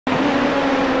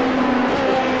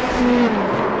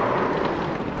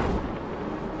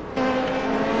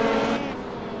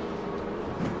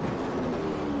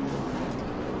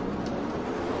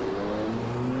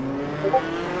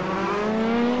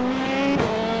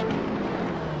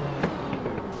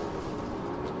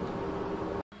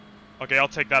okay, I'll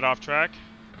take that off track.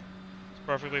 It's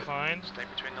perfectly fine. Stay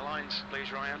between the lines, please,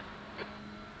 Ryan.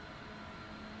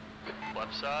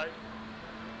 Left side.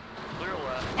 Clear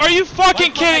left. Are you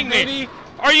fucking kidding me?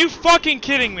 Are you fucking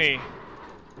kidding me?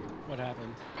 What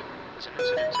happened? There's an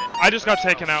incident in. I just got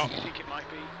taken out. I think it might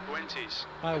be Fuentes.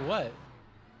 By what?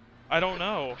 I don't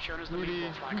know. Shown us the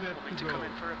legal flag. We'll need to come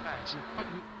in for a pet.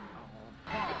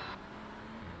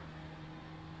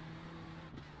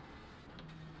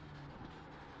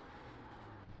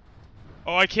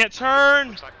 Oh, I can't turn!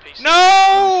 Looks like PC.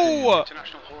 No!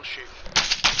 International horseshoe.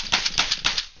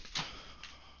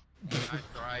 Nice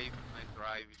drive,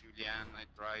 Julian, nice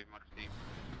drive, Martin.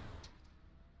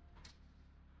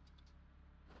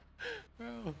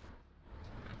 Bro.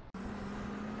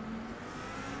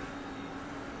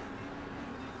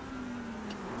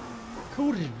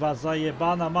 Kurwa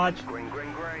zajebana mać. Green,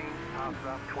 green, green. Half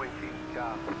up 20.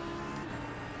 Car.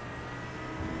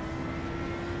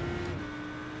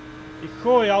 I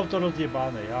chuj, auto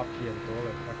rozjebane, ja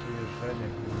pierdolę, takie jeżdżenie,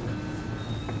 kurwa.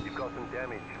 You've got some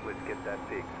damage. Let's get that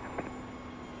fixed.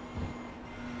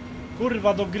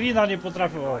 Kurwa, do greena nie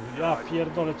potrafię, o, ja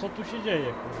pierdolę, co tu się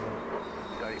dzieje, kurwa.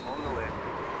 Stay on the left.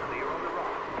 Clear on the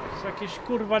right. To jest jakieś,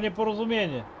 kurwa,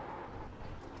 nieporozumienie.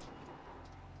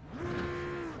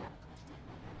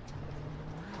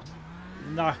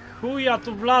 Na chuja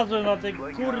tu wlazłem na tej,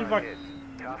 kurwa,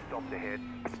 Car stop the head.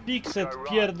 pikset Go right.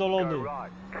 pierdolony. Go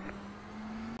right.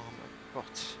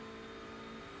 Gott.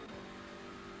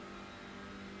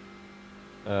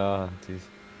 Ja, die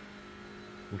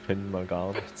können mal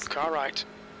gar nichts. Car right.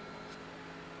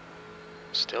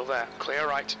 Still there. Clear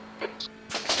right.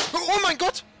 Oh mein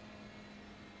Gott!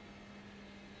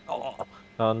 Oh.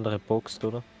 Der andere boxt,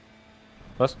 oder?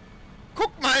 Was?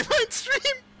 Guck mal in mein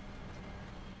Stream!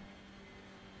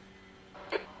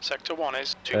 Sector 1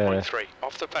 is 2.3.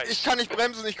 Off the pace. Ich kann nicht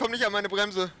bremsen, ich komme nicht an meine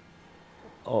Bremse.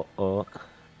 Oh oh.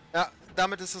 Ja,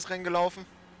 damit ist das Rennen gelaufen.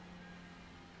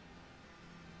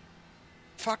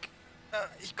 Fuck.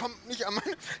 Ich komme nicht an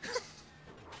meine...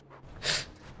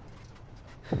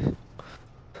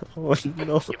 Oh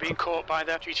no. You're being caught by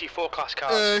the GT4 class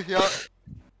car. Ja.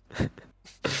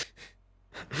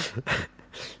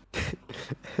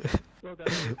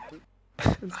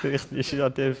 Richtig, ja,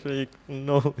 der fliegt.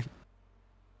 No.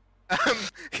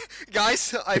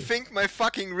 Guys, I think my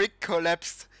fucking rig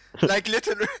collapsed. Like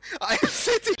literally, I'm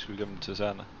sitting... Skulle glemme til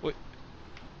særne. Ui.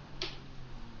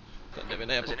 Den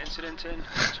vender jeg på. There's an incident in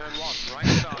turn 1, right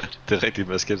side. Det er rigtigt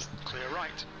med skilsen. Clear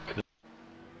right.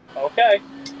 Okay.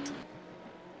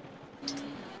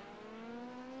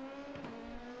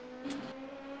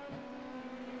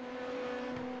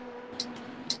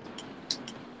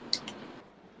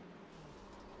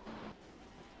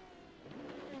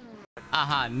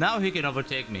 Aha, now he can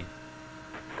overtake me.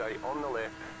 Stay on the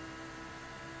left.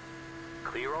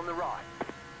 Clear on the right.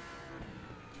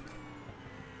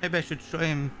 Maybe I should show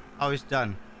him how it's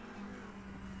done.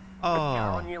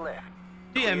 Car Oh, on your left.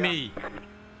 dear me.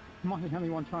 Am I the only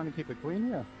one trying to keep it clean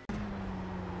here?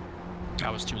 I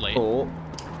was too late. Oh.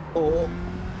 Oh.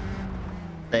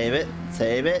 Save it.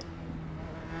 Save it.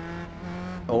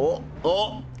 Oh.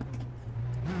 Oh.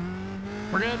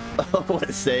 We're good. Oh, what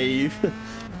a save.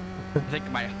 I think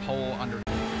my whole under.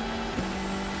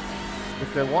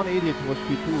 If the one idiot was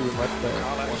P2 at the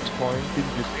one point,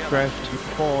 didn't just crash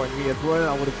before and me as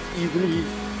well, I would have easily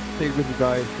stayed with the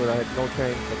guys, but I had no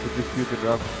chance of the disputed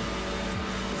run.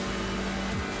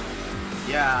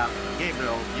 Yeah,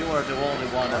 Gabriel, you are the only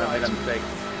one that made a mistake.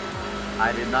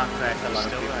 I did not crash a lot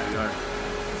of people.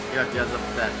 You're just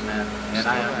upset, man, and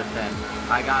I understand.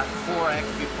 I got 4x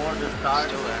before the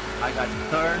start. I got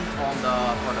turned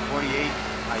on for the 48.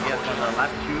 I guess on the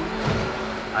lap 2.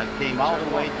 I came all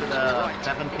the way to the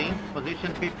 17th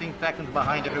position, 15 seconds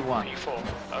behind everyone.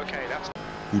 Okay, that's...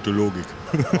 Gute Logik.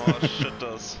 Oh shit,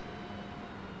 das.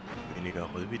 Weniger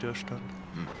Rollwiderstand?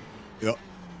 Ja.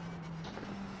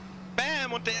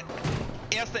 Bam! Und der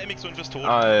erste MX und fürs Tod.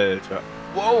 Alter.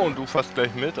 Wow, und du fährst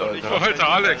gleich mit, Alter. Ich war heute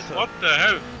Alex, what the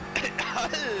hell?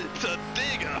 Alter,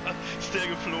 Digga! Ist der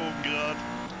geflogen gerade.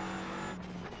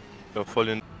 Ja, voll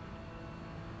in...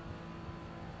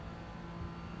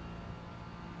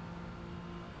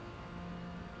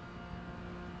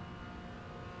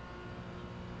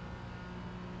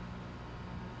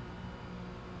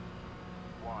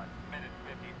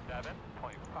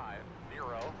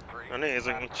 Ja, nee,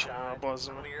 ezek mit csinál,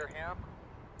 bazd meg.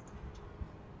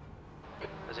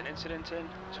 There's an incident in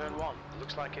turn 1.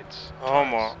 Looks like it's... Oh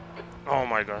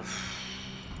my god.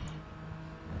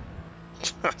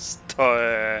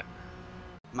 Sto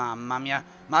Mamma mia,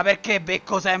 ma perché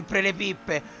becco sempre le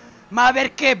pippe? Ma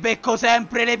perché becco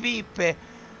sempre le pippe?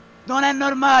 Non è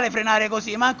normale frenare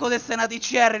così, manco se sei una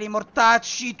TCR di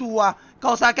mortacci tua.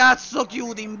 Cosa cazzo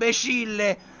chiudi,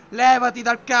 imbecille? Levati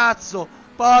dal cazzo,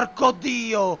 porco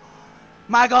dio.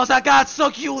 Ma cosa cazzo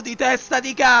chiudi, testa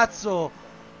di cazzo?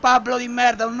 Pablo di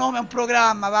merda, un nome è un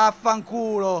programma,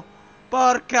 vaffanculo.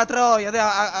 Porca troia,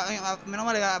 meno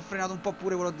male che ha frenato un po'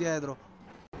 pure quello dietro.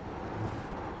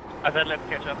 I've had left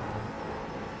catch up.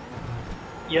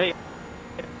 Yeah,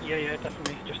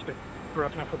 definitely. Just a bit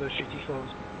rough enough for those GT flows.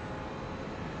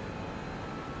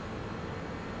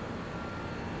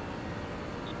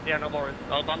 Yeah, no worries.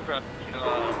 I'll bump drop.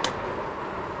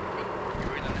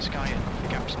 You're in this guy in. The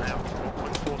gap's now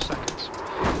 1.4 seconds.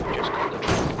 Just got the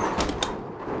track.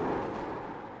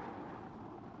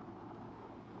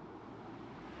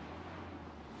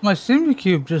 My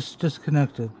SimCube just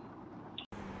disconnected.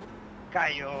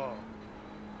 Caio!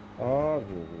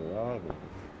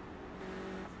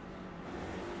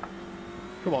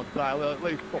 Come on, Tyler, at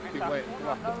least fucking wait until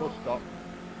after the bus stop.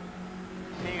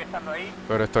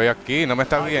 Pero estoy aquí, no me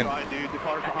estás viendo. Dude, the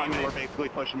cars behind me were basically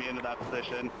pushing me into that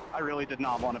position. I really did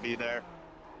not want to be there.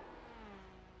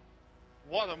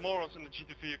 What a morons in the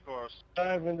GT3 cars.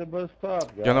 Driving the bus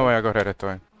stop, guys. Yo no voy a correr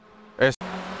esto,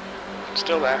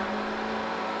 Still there.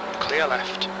 Clear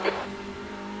left.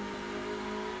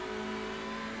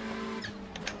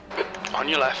 On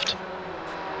your left.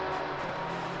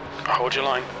 Hold your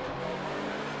line.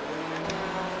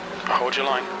 Hold your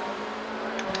line.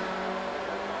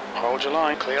 Hold your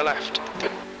line. Clear left.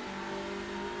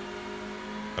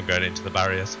 I'm going into the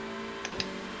barriers.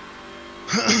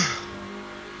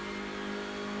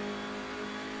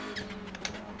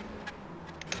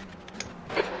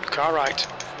 Car right.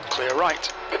 Clear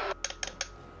right.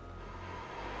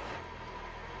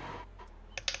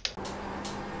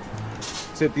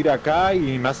 Se tira acá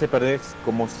y me hace perder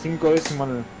como 5 décimas.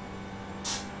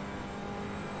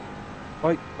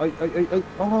 Ay, ay, ay, ay, ay.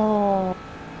 Oh,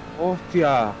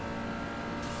 hostia.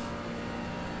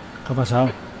 ¿Qué ha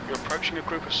pasado? You're approaching a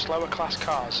group of slower class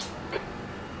cars.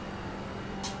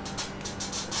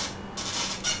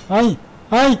 ¡Ay!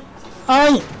 ¡Ay!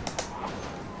 ¡Ay!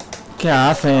 ¿Qué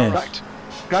haces?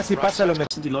 Casi pasa lo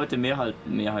Sind die Leute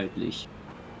mehrheitlich.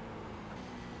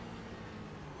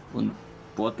 Und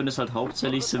Bordbin ist halt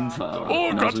hauptsächlich Sim-Fahrer. Oh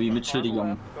genauso Gott. wie Mitchell de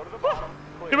Jong.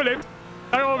 Überlebt!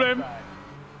 Kein Problem!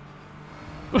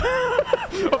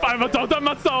 Auf einmal taucht der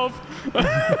Mazda auf!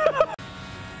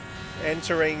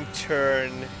 Entering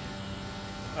turn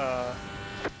 1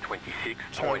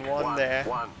 there.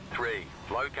 1-3.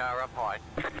 Low car up high.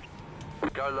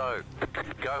 Go low.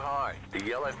 Go high. The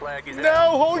yellow flag is No,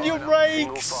 out. hold your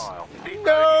brakes!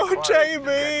 No,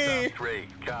 JB! 3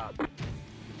 car.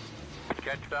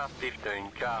 Catch up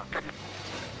 15 car.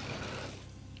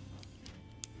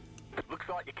 Looks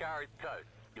like your car is towed.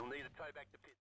 You'll need a tow back to pit.